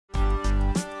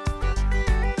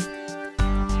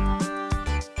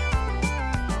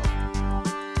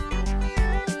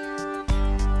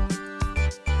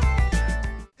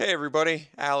Hey everybody,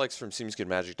 Alex from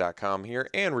SeemsGoodMagic.com here,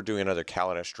 and we're doing another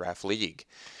Kaladesh Draft League.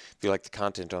 If you like the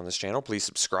content on this channel, please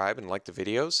subscribe and like the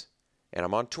videos. And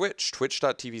I'm on Twitch,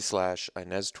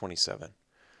 twitch.tv/Inez27.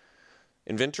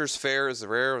 Inventor's Fair is the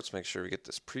rare. Let's make sure we get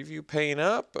this preview pane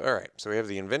up. Alright, so we have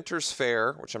the Inventor's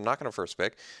Fair, which I'm not going to first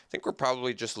pick. I think we're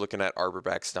probably just looking at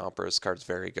Arborback Stomper. This card's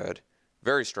very good.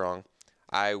 Very strong.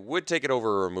 I would take it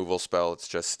over a removal spell. It's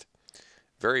just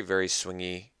very, very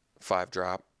swingy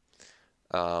 5-drop.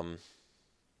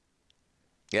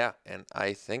 Yeah, and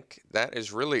I think that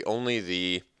is really only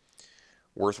the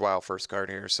worthwhile first card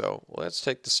here. So let's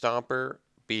take the Stomper,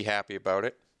 be happy about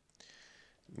it.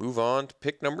 Move on to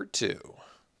pick number 2.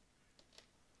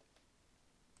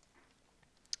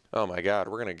 Oh my god,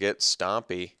 we're going to get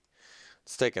Stompy.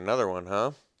 Let's take another one,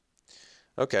 huh?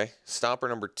 Okay, Stomper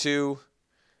number 2.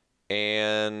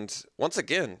 And once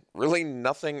again, really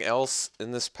nothing else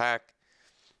in this pack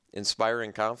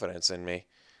inspiring confidence in me.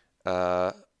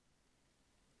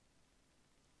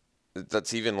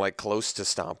 That's even like close to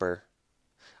Stomper.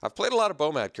 I've played a lot of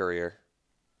Bomad Courier.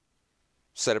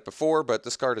 Said it before, but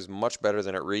this card is much better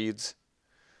than it reads.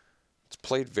 It's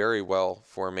played very well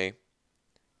for me.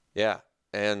 Yeah,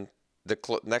 and the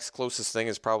next closest thing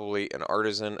is probably an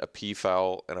Artisan, a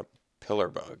Peafowl, and a Pillar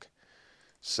Bug.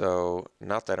 So,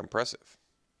 not that impressive.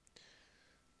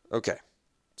 Okay,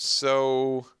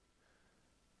 so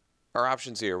our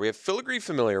options here. We have Filigree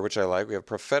Familiar, which I like. We have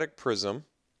Prophetic Prism.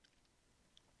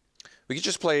 We could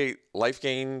just play Life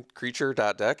Gain Creature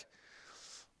 .deck.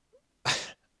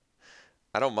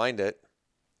 I don't mind it.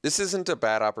 This isn't a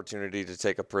bad opportunity to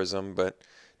take a Prism, but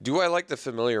do I like the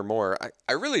Familiar more?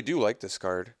 I really do like this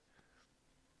card.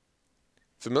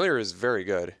 Familiar is very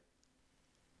good.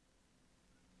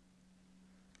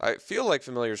 I feel like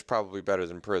Familiar is probably better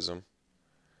than Prism.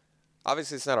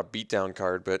 Obviously, it's not a beatdown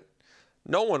card, but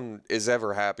no one is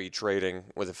ever happy trading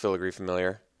with a Filigree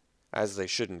Familiar, as they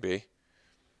shouldn't be.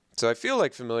 So I feel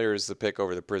like Familiar is the pick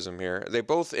over the Prism here. They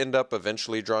both end up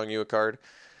eventually drawing you a card.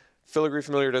 Filigree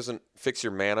Familiar doesn't fix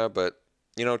your mana, but,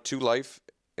 you know, 2 life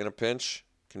in a pinch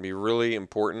can be really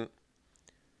important.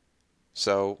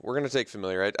 So we're going to take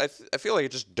Familiar. I feel like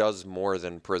it just does more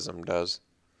than Prism does.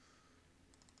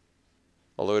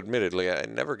 Although, admittedly, I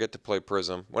never get to play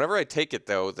Prism. Whenever I take it,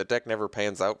 though, the deck never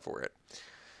pans out for it.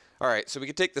 All right, so we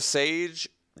could take the Sage.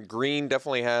 Green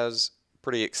definitely has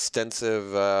pretty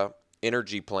extensive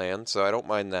energy plan, so I don't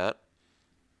mind that.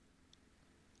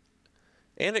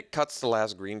 And it cuts the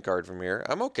last green card from here.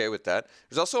 I'm okay with that.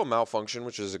 There's also a Malfunction,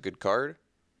 which is a good card.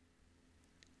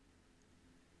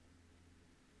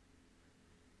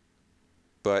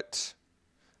 But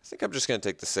I think I'm just going to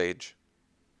take the Sage.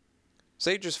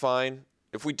 Sage is fine.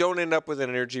 If we don't end up with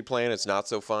an energy plan, it's not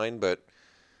so fine, but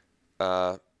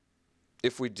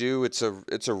if we do, it's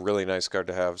a really nice card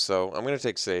to have. So I'm going to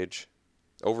take Sage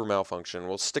over Malfunction.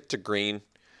 We'll stick to green.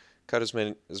 Cut as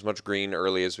much green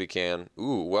early as we can.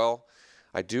 Ooh, well,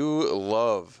 I do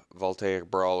love Voltaic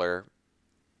Brawler.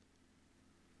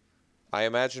 I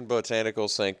imagine Botanical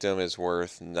Sanctum is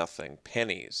worth nothing.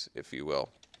 Pennies, if you will.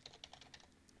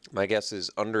 My guess is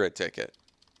under a ticket.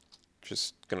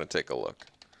 Just going to take a look.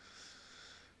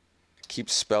 I keep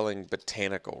spelling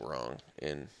botanical wrong.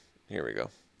 Here we go.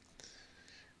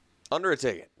 Under a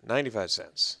ticket, 95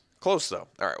 cents. Close, though.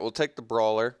 All right, we'll take the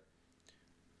Brawler.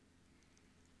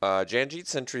 Janjeet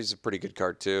Sentry is a pretty good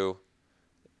card, too.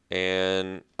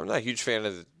 And I'm not a huge fan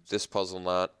of this Puzzle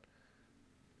Knot,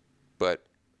 but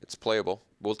it's playable.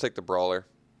 We'll take the Brawler.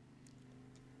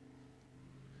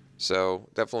 So,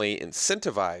 definitely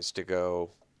incentivized to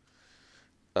go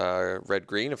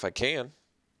red-green if I can.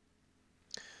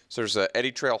 So there's a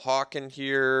Eddy Trail Hawk in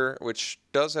here, which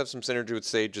does have some synergy with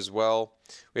Sage as well.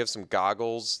 We have some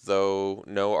Goggles, though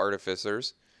no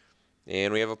Artificers.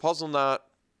 And we have a Puzzle Knot,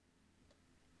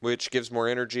 which gives more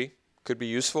energy. Could be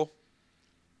useful.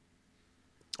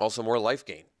 Also more life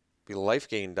gain. Be life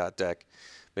gain .deck.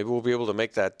 Maybe we'll be able to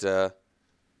make that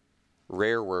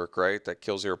rare work, right? That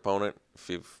kills your opponent if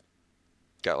you've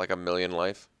got like 1,000,000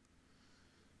 life.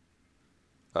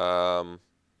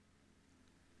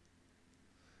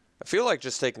 I feel like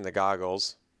just taking the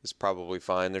Goggles is probably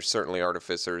fine. There's certainly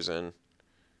Artificers in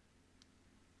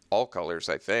all colors,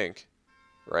 I think.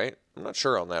 Right? I'm not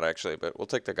sure on that, actually, but we'll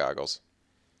take the Goggles.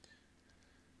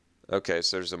 Okay,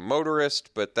 so there's a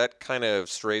Motorist, but that kind of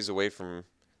strays away from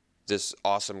this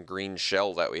awesome green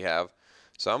shell that we have.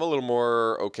 So I'm a little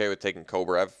more okay with taking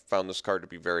Cobra. I've found this card to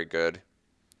be very good.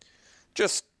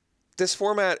 Just, this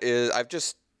format is,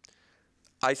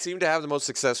 I seem to have the most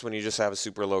success when you just have a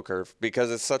super low curve because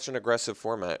it's such an aggressive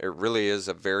format. It really is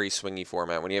a very swingy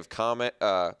format. When you have commons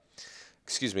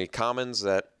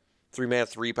that 3 mana,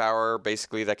 3 power,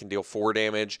 basically that can deal 4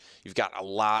 damage. You've got a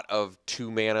lot of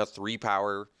 2 mana, 3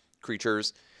 power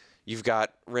creatures. You've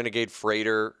got Renegade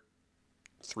Freighter,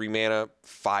 3 mana,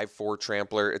 5/4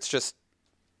 Trampler. It's just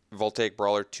Voltaic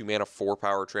Brawler, 2 mana, 4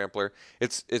 power Trampler.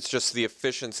 It's just the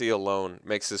efficiency alone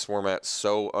makes this format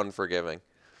so unforgiving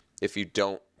if you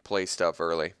don't play stuff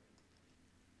early.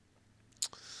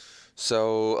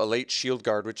 So a late Shield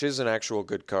Guard, which is an actual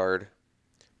good card,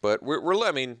 but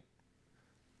I mean,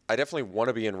 I definitely want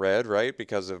to be in red, right,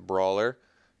 because of Brawler.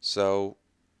 So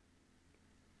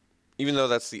even though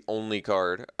that's the only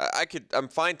card, I'm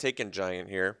fine taking Giant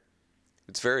here.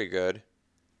 It's very good.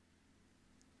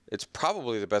 It's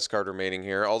probably the best card remaining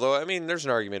here. Although, I mean, there's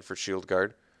an argument for Shield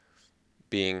Guard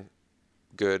being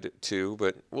good too,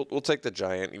 but we'll take the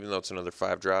Giant, even though it's another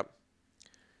 5-drop.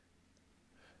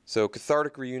 So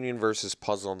Cathartic Reunion versus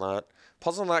Puzzle Knot.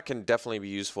 Puzzle Knot can definitely be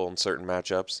useful in certain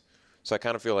matchups, so I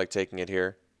kind of feel like taking it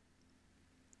here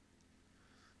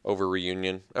over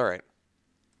Reunion. All right.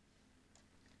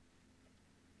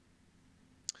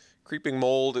 Creeping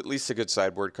Mold, at least a good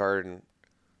sideboard card, and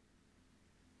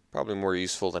probably more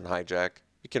useful than Hijack.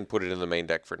 You can put it in the main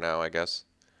deck for now, I guess.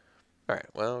 All right,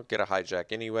 well, get a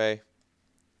Hijack anyway.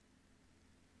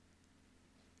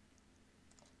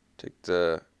 Take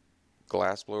the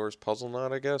Glassblower's Puzzle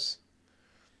Knot, I guess.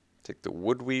 Take the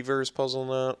Woodweaver's Puzzle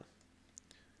Knot.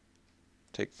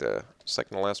 Take the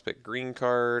second to last pick green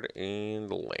card and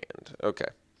the land. Okay.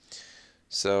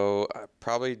 So I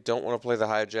probably don't want to play the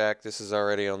Hijack. This is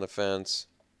already on the fence.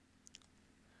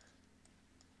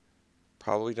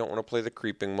 Probably don't want to play the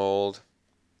Creeping Mold.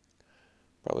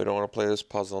 Probably don't want to play this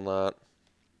Puzzle Knot.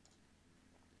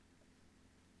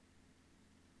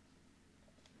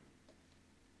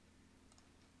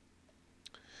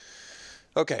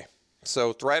 Okay,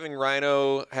 so Thriving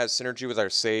Rhino has synergy with our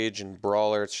Sage and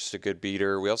Brawler. It's just a good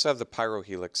beater. We also have the Pyro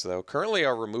Helix, though. Currently,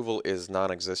 our removal is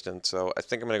non-existent, so I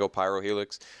think I'm going to go Pyro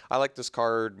Helix. I like this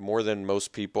card more than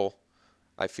most people,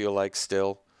 I feel like,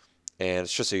 still. And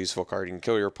it's just a useful card. You can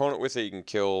kill your opponent with it. You can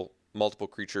kill multiple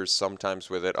creatures sometimes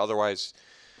with it. Otherwise,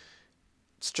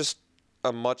 it's just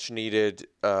a much-needed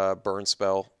burn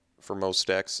spell for most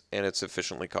decks, and it's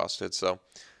efficiently costed, so...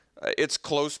 It's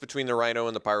close between the Rhino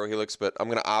and the Pyro Helix, but I'm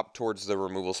going to opt towards the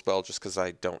removal spell just because I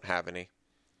don't have any.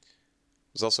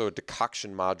 There's also a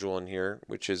Decoction module in here,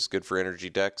 which is good for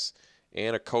energy decks,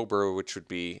 and a Cobra, which would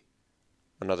be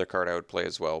another card I would play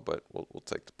as well, but we'll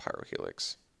take the Pyro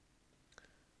Helix.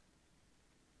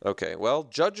 Okay, well,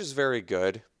 Judge is very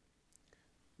good.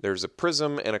 There's a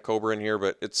Prism and a Cobra in here,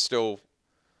 but it's still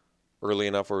early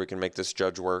enough where we can make this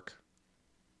Judge work.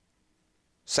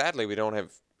 Sadly, we don't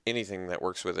have anything that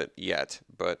works with it yet,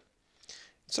 but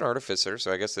it's an Artificer,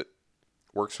 so I guess it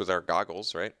works with our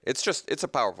Goggles, right? It's a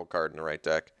powerful card in the right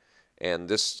deck, and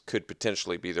this could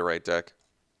potentially be the right deck.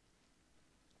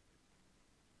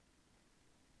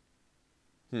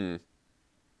 This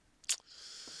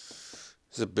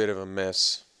is a bit of a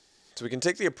miss. So we can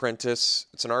take the Apprentice.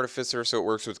 It's an Artificer, so it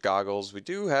works with Goggles. We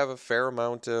do have a fair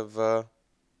amount of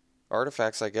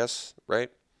artifacts, I guess,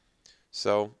 right?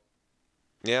 So,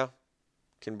 yeah.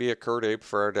 Can be a Curd Ape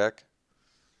for our deck.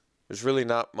 There's really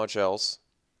not much else.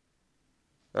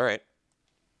 All right.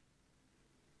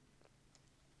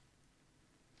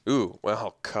 Ooh,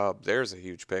 well, Cub. There's a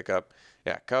huge pickup.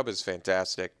 Yeah, Cub is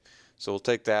fantastic. So we'll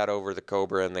take that over the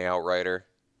Cobra and the Outrider.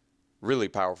 Really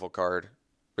powerful card.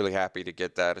 Really happy to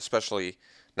get that, especially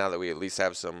now that we at least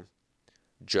have some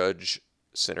Judge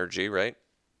synergy, right?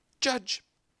 Judge!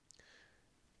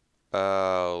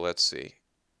 Let's see.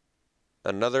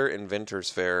 Another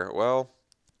Inventor's Fair. Well,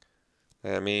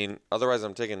 I mean, otherwise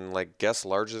I'm taking, like, Guess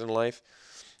Larger Than Life.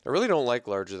 I really don't like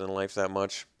Larger Than Life that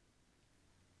much.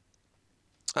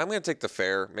 I'm going to take the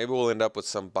Fair. Maybe we'll end up with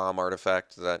some bomb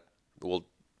artifact that will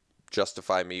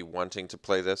justify me wanting to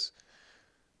play this.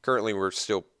 Currently, we're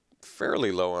still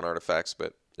fairly low on artifacts,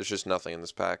 but there's just nothing in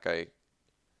this pack I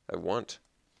want.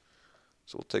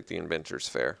 So we'll take the Inventor's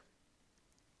Fair.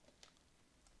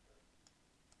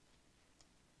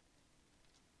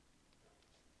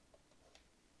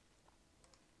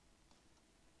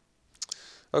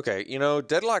 Okay, you know,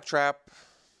 Deadlock Trap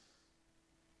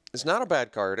is not a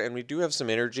bad card, and we do have some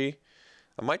energy.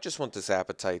 I might just want this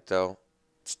Appetite, though.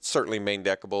 It's certainly main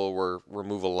deckable. We're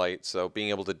removal light, so being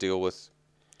able to deal with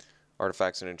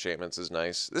artifacts and enchantments is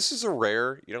nice. This is a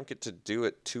rare. You don't get to do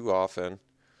it too often.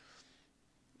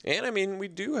 And, I mean, we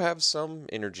do have some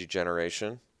energy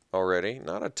generation already.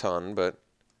 Not a ton, but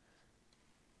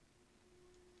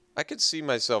I could see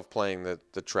myself playing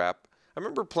the Trap. I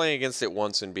remember playing against it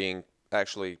once and being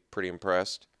actually pretty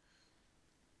impressed.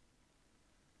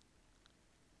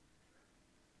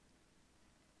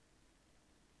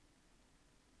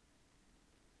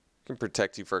 Can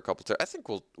protect you for a couple turns. I think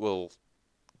we'll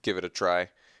give it a try.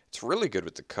 It's really good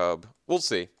with the cub. We'll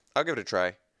see. I'll give it a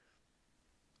try.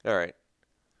 All right.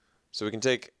 So we can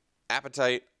take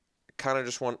Appetite. Kind of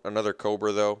just want another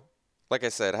Cobra, though. Like I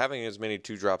said, having as many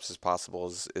 2-drops as possible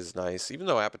is nice, even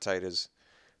though Appetite is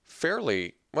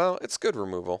fairly, well, it's good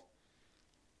removal.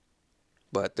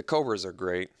 But the Cobras are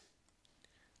great.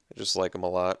 I just like them a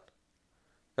lot.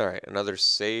 All right, another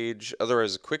Sage.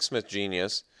 Otherwise, a Quicksmith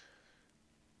Genius.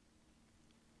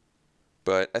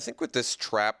 But I think with this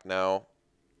trap now,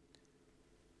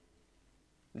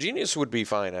 Genius would be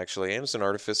fine, actually. And it's an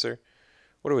Artificer.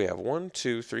 What do we have? 1,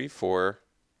 2, 3, 4,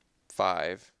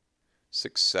 5,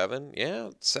 6, 7. Yeah,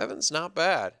 7's not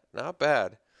bad. Not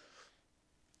bad.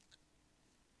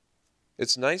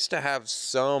 It's nice to have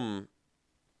some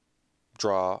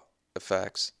draw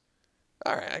effects.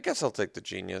 All right, I guess I'll take the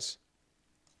Genius.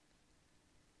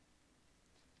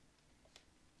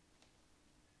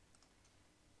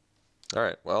 All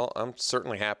right, well, I'm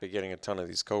certainly happy getting a ton of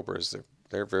these Cobras.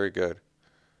 They're very good.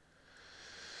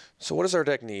 So what does our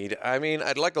deck need? I mean,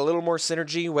 I'd like a little more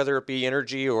synergy, whether it be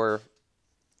energy or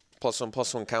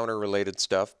 +1/+1 counter related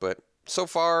stuff. But so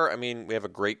far, I mean, we have a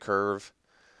great curve.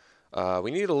 We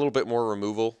need a little bit more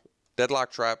removal.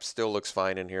 Deadlock Trap still looks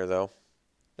fine in here, though.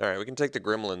 All right, we can take the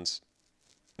Gremlins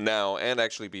now and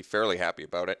actually be fairly happy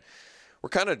about it. We're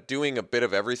kind of doing a bit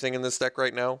of everything in this deck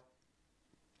right now,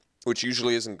 which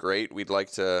usually isn't great. We'd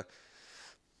like to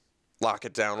lock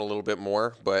it down a little bit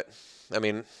more, but I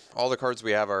mean, all the cards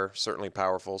we have are certainly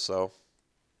powerful, so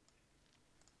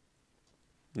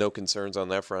no concerns on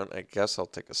that front. I guess I'll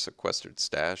take a Sequestered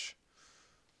Stash.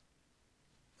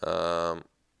 All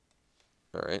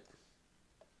right.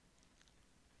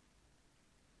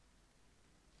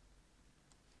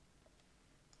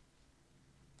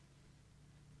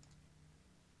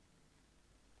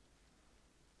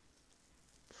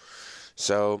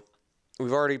 So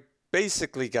we've already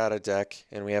basically got a deck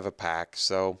and we have a pack,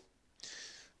 so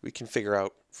we can figure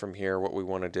out from here what we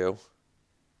want to do.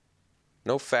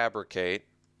 No Fabricate.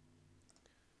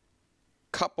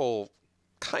 Couple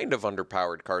kind of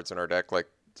underpowered cards in our deck, like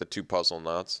the 2 Puzzle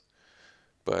Knots.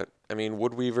 But, I mean,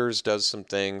 Woodweavers does some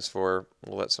things for...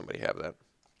 We'll let somebody have that.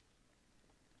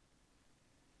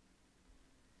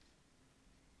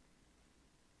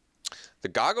 The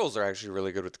Goggles are actually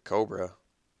really good with the Cobra.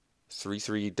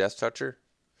 3/3 Death Toucher.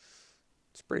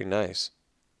 It's pretty nice.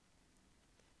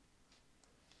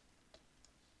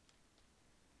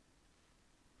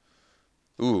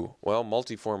 Ooh, well,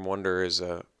 Multiform Wonder is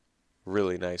a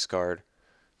really nice card.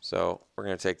 So we're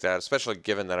going to take that, especially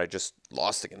given that I just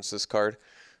lost against this card.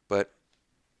 But,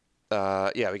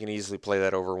 yeah, we can easily play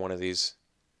that over one of these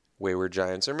Wayward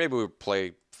Giants. Or maybe we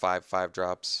play 5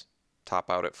 drops, top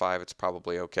out at 5. It's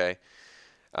probably okay.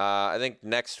 I think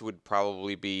next would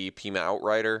probably be Pima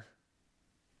Outrider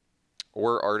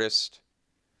or Artist.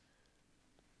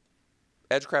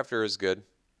 Edgecrafter is good,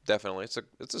 definitely.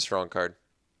 It's a strong card.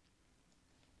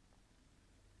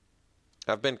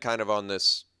 I've been kind of on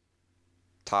this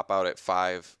top out at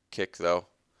 5 kick, though.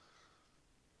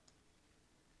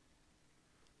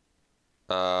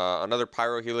 Another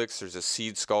Pyrohelix. There's a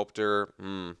Seed Sculptor.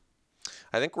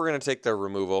 I think we're going to take the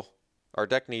removal. Our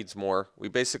deck needs more. We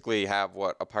basically have,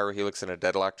 what, a Pyrohelix and a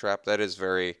Deadlock Trap. That is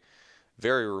very,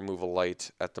 very removal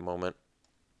light at the moment.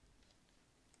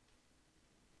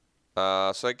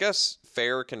 So I guess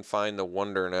Fair can find the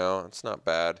Wonder now. It's not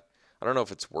bad. I don't know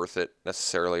if it's worth it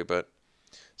necessarily, but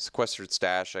Sequestered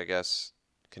Stash, I guess,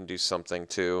 can do something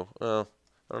too. I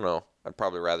don't know. I'd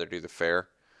probably rather do the Fair.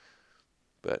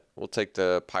 But we'll take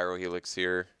the Pyrohelix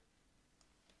here.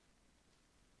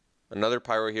 Another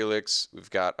Pyrohelix. We've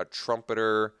got a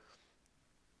Trumpeter,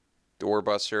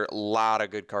 Doorbuster. A lot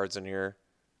of good cards in here.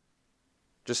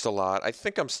 Just a lot. I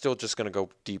think I'm still just going to go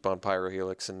deep on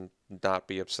Pyrohelix and not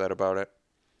be upset about it.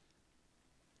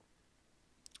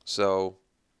 So,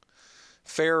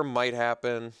 Fair might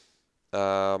happen.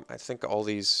 I think all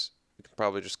these, we can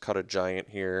probably just cut a Giant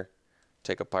here.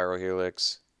 Take a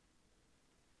Pyrohelix.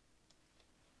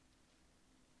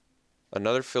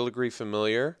 Another Filigree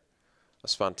Familiar. A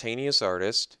Spontaneous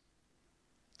Artist,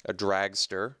 a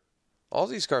Dragster. All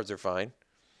these cards are fine.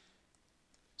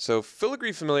 So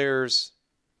Filigree Familiar's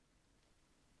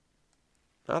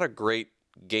not a great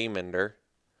game ender.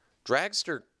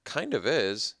 Dragster kind of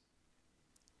is.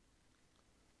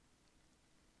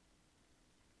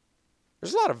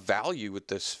 There's a lot of value with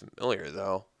this Familiar,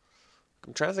 though.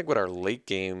 I'm trying to think what our late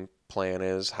game plan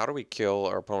is. How do we kill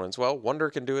our opponents? Well, Wonder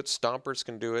can do it. Stompers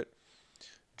can do it.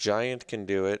 Giant can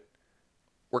do it.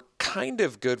 We're kind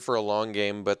of good for a long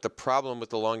game, but the problem with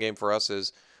the long game for us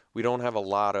is we don't have a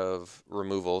lot of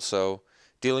removal. So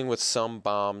Dealing with some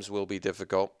bombs will be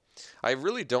difficult. I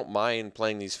really don't mind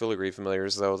playing these filigree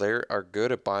familiars, though. They are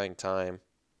good at buying time.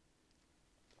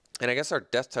 And I guess our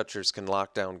Death Touchers can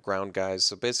lock down ground guys,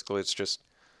 so basically it's just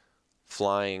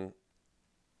flying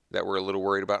that we're a little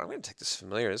worried about. I'm going to take this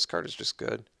familiar. This card is just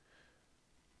good.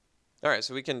 Alright,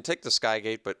 so we can take the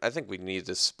Skygate, but I think we need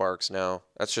this Sparks now.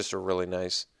 That's just a really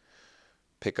nice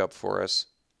pickup for us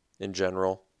in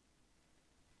general.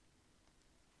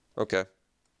 Okay.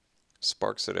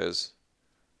 Sparks it is.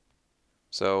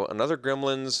 So another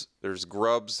Gremlins, there's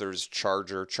Grubs, there's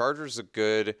Charger. Charger's a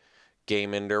good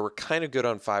game ender. We're kind of good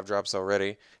on 5-drops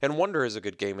already. And Wonder is a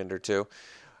good game ender too.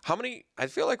 How many? I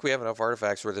feel like we have enough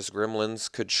artifacts where this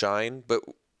Gremlins could shine, but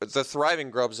the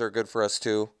Thriving Grubs are good for us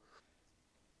too.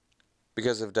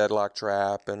 Because of Deadlock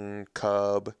Trap and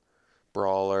Cub,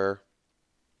 Brawler.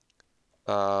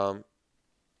 So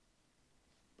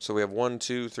we have 1,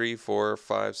 2, 3, 4,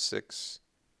 5, 6,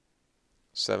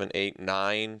 7, 8,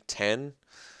 9, 10.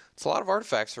 It's a lot of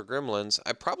artifacts for Gremlins.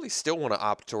 I probably still want to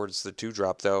opt towards the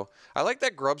 2-drop though. I like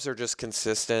that Grubs are just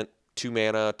consistent. 2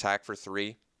 mana, attack for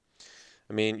 3.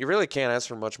 I mean, you really can't ask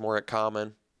for much more at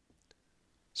common.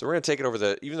 So we're going to take it over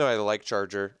the... Even though I like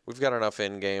Charger, we've got enough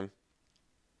in-game.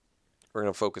 We're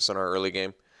going to focus on our early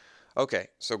game. Okay,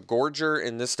 so Gorger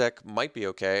in this deck might be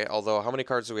okay. Although, how many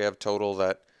cards do we have total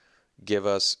that give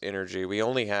us energy? We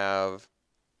only have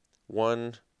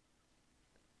 1.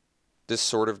 This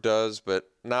sort of does, but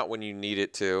not when you need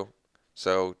it to.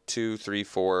 So 2, 3,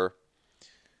 4,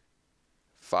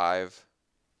 5,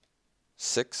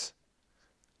 6.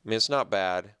 I mean, it's not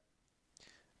bad.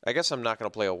 I guess I'm not going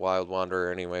to play a Wild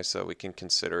Wanderer anyway, so we can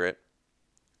consider it.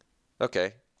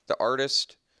 Okay, the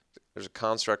Artist. There's a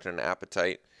Construct and an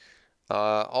Appetite.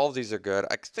 All of these are good.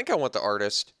 I think I want the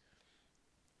Artist.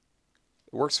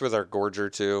 It works with our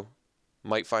Gorger too.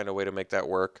 Might find a way to make that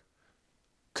work.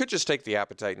 Could just take the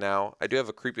Appetite now. I do have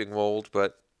a Creeping Mold,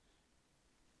 but...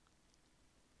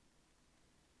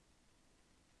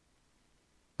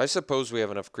 I suppose we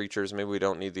have enough creatures. Maybe we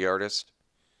don't need the Artist.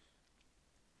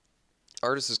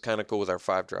 Artist is kind of cool with our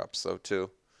 5-drops, though, too.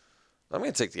 I'm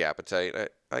going to take the Appetite.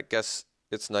 I guess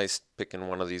it's nice picking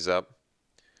one of these up.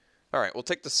 Alright, we'll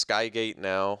take the Skygate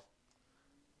now.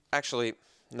 Actually,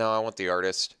 no, I want the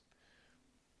Artist.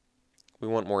 We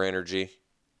want more energy.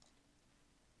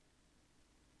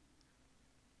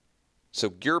 So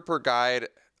Gear per Guide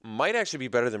might actually be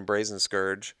better than Brazen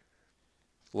Scourge.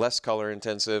 Less color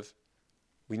intensive.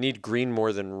 We need green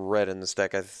more than red in this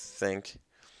deck, I think.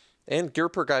 And Gear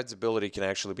per Guide's ability can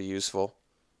actually be useful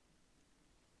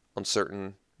on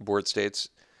certain board states.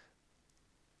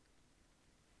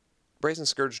 Brazen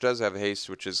Scourge does have haste,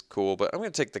 which is cool, but I'm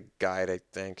going to take the Guide, I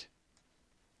think.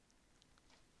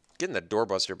 Getting the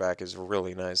Doorbuster back is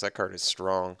really nice. That card is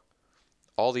strong.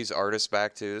 All these artists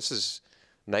back, too. This is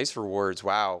nice rewards.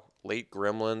 Wow. Late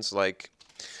Gremlins. Like,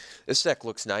 this deck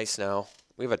looks nice now.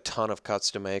 We have a ton of cuts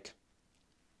to make.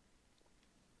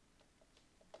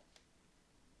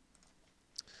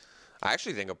 I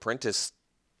actually think Apprentice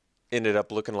ended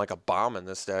up looking like a bomb in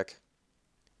this deck.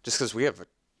 Just because we have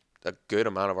a good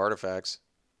amount of artifacts.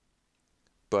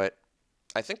 But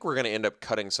I think we're going to end up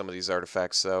cutting some of these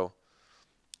artifacts, so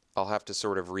I'll have to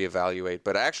sort of reevaluate.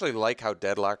 But I actually like how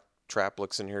Deadlock Trap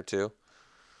looks in here, too.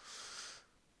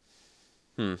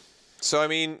 So, I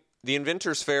mean, the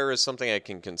Inventor's Fair is something I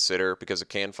can consider because it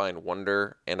can find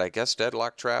Wonder and I guess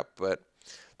Deadlock Trap, but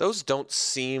those don't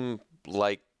seem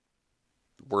like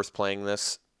worth playing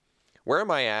this. Where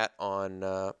am I at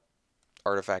on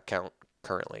artifact count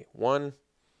currently? 1,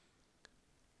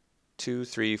 2,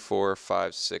 3, 4,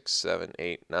 5, 6, 7,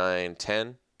 8, 9,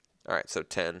 10. All right, so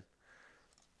 10.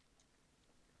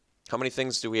 How many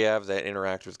things do we have that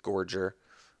interact with Gorger?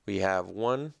 We have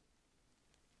 1.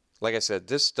 Like I said,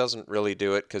 this doesn't really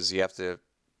do it because you have to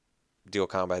deal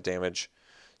combat damage.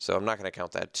 So I'm not going to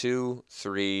count that. 2,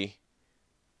 3,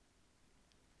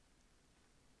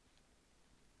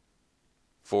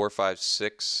 4, 5,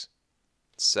 6,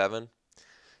 7.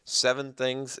 7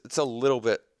 things. It's a little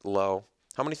bit low.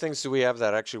 How many things do we have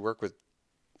that actually work with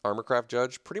Armorcraft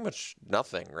Judge? Pretty much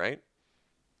nothing, right?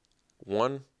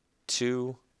 1,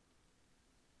 2,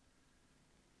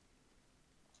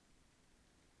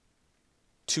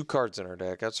 2 cards in our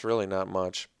deck. That's really not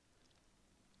much.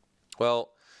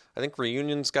 Well, I think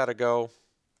Reunion's got to go.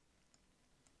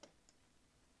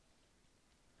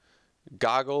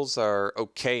 Goggles are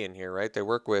okay in here, right? They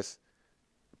work with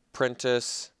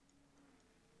Prentice,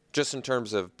 just in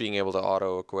terms of being able to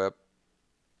auto-equip.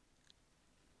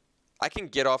 I can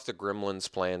get off the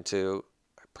Gremlins plan, too.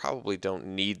 I probably don't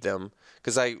need them.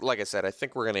 Because, like I said, I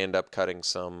think we're going to end up cutting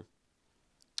some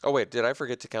Oh, wait, did I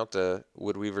forget to count the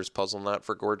Woodweaver's Puzzle Knot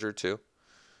for Gorger, too?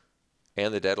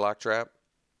 And the Deadlock Trap?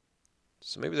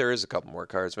 So maybe there is a couple more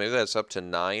cards. Maybe that's up to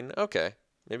 9. Okay.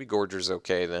 Maybe Gorger's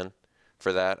okay then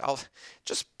for that.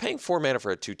 Just paying 4 mana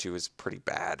for a 2/2 is pretty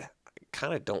bad. I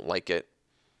kind of don't like it.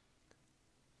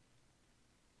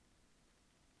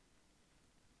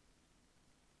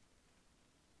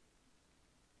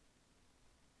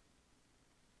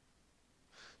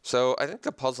 So I think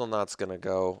the Puzzle Knot's going to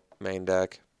go main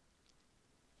deck.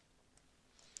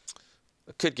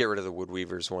 I could get rid of the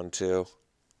Woodweaver's one too.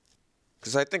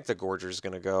 Because I think the Gorger's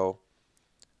going to go.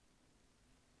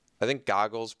 I think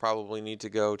Goggles probably need to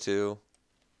go too.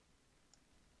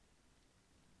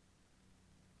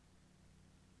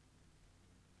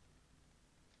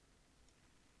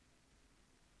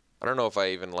 I don't know if I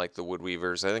even like the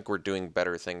Woodweavers. I think we're doing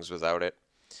better things without it.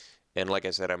 And like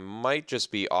I said, I might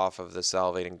just be off of the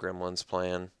Salivating Gremlins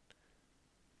plan.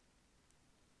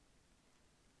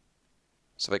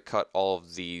 So if I cut all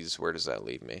of these, where does that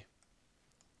leave me?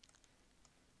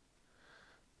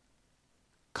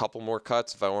 Couple more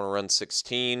cuts if I want to run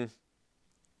 16.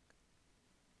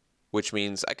 Which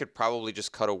means I could probably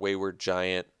just cut a Wayward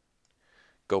Giant.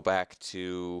 Go back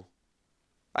to...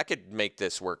 I could make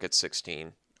this work at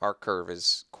 16. Our curve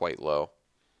is quite low.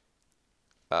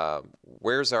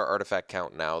 Where's our artifact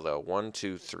count now, though? 1,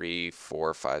 2, 3,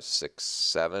 4, 5, 6,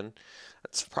 7.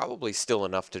 That's probably still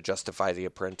enough to justify the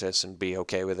Apprentice and be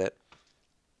okay with it.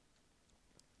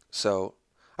 So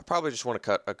I probably just want to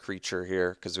cut a creature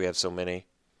here because we have so many.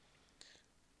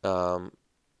 I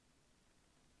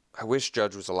wish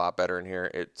Judge was a lot better in here.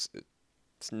 It's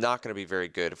not going to be very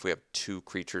good if we have 2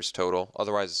 creatures total.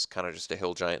 Otherwise, it's kind of just a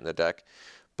Hill Giant in the deck.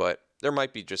 But there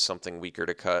might be just something weaker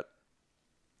to cut.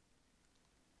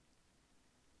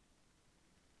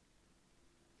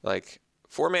 Like,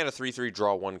 4 mana 3/3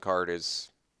 draw 1 card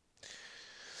is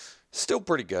still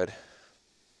pretty good.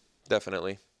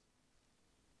 Definitely.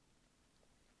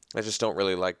 I just don't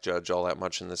really like Judge all that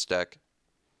much in this deck.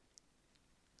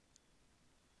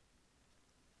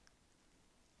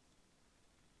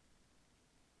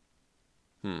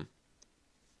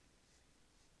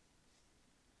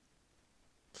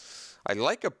 I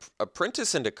like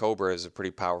Apprentice into Cobra is a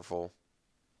pretty powerful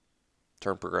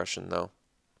turn progression, though.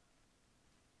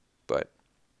 But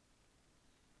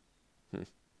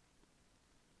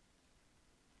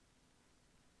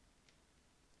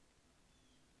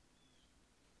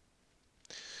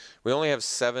we only have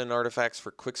 7 artifacts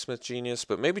for Quicksmith Genius,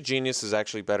 but maybe Genius is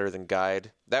actually better than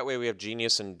Guide. That way we have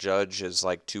Genius and Judge as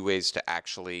like 2 ways to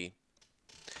actually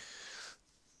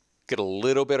get a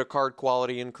little bit of card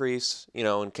quality increase, you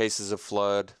know, in cases of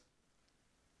flood.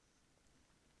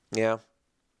 Yeah.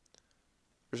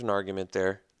 There's an argument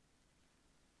there.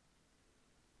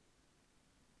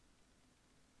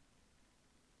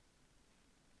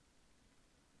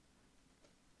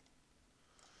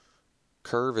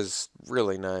 Curve is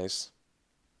really nice.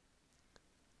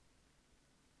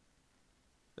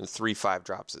 And 3/5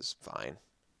 drops is fine.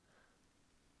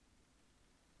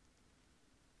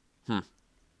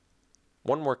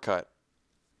 One more cut.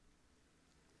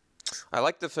 I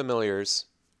like the Familiars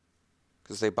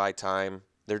because they buy time.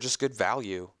 They're just good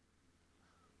value.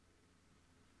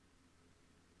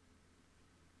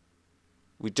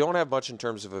 We don't have much in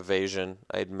terms of evasion,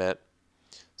 I admit.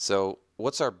 So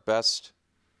what's our best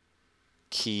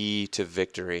key to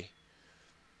victory?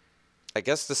 I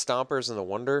guess the Stompers and the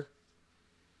Wonder.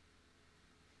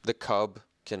 The Cub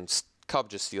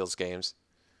just steals games.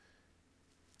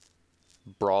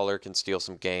 Brawler can steal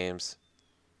some games.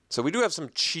 So we do have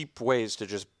some cheap ways to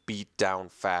just beat down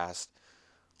fast.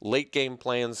 Late game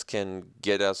plans can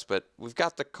get us, but we've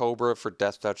got the Cobra for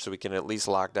Death Touch, so we can at least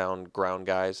lock down ground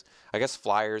guys. I guess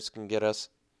Flyers can get us.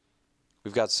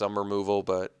 We've got some removal,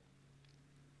 but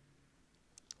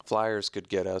Flyers could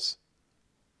get us.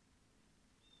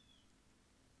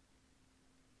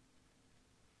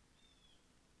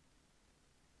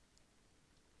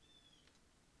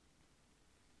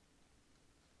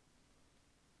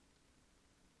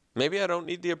 Maybe I don't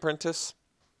need the Apprentice.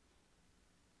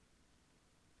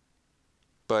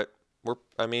 But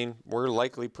we're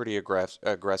likely pretty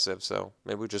aggressive, so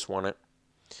maybe we just want it.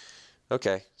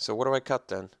 Okay, so what do I cut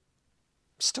then? I'm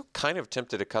still kind of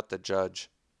tempted to cut the Judge.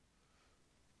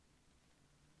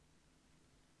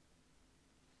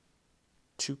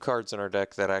 Two cards in our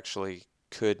deck that actually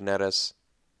could net us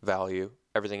value.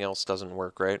 Everything else doesn't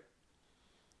work, right?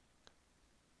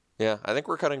 Yeah, I think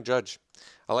we're cutting Judge.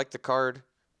 I like the card,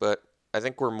 but I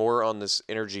think we're more on this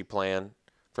energy plan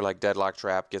for like Deadlock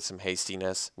Trap, get some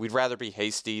hastiness. We'd rather be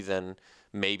hasty than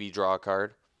maybe draw a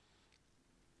card.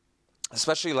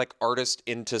 Especially like Artist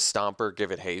into Stomper,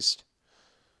 give it haste.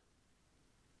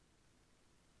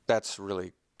 That's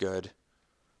really good.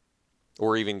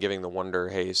 Or even giving the Wonder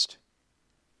haste.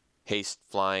 Haste,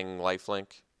 flying,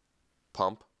 lifelink,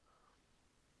 pump.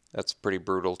 That's pretty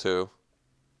brutal too.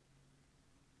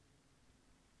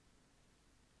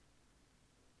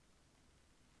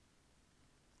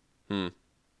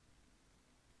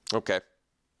 Okay.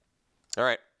 All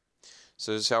right.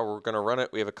 So this is how we're going to run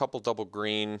it. We have a couple double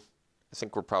green. I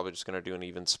think we're probably just going to do an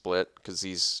even split because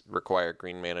these require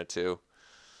green mana too.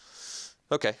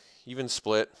 Okay, even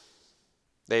split.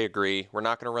 They agree. We're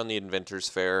not going to run the Inventor's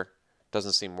Fair.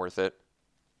 Doesn't seem worth it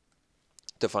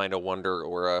to find a Wonder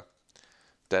or a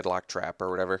Deadlock Trap or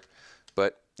whatever.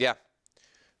 But yeah,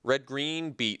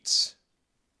 red-green beats.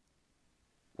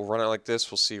 We'll run it like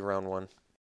this. We'll see round one.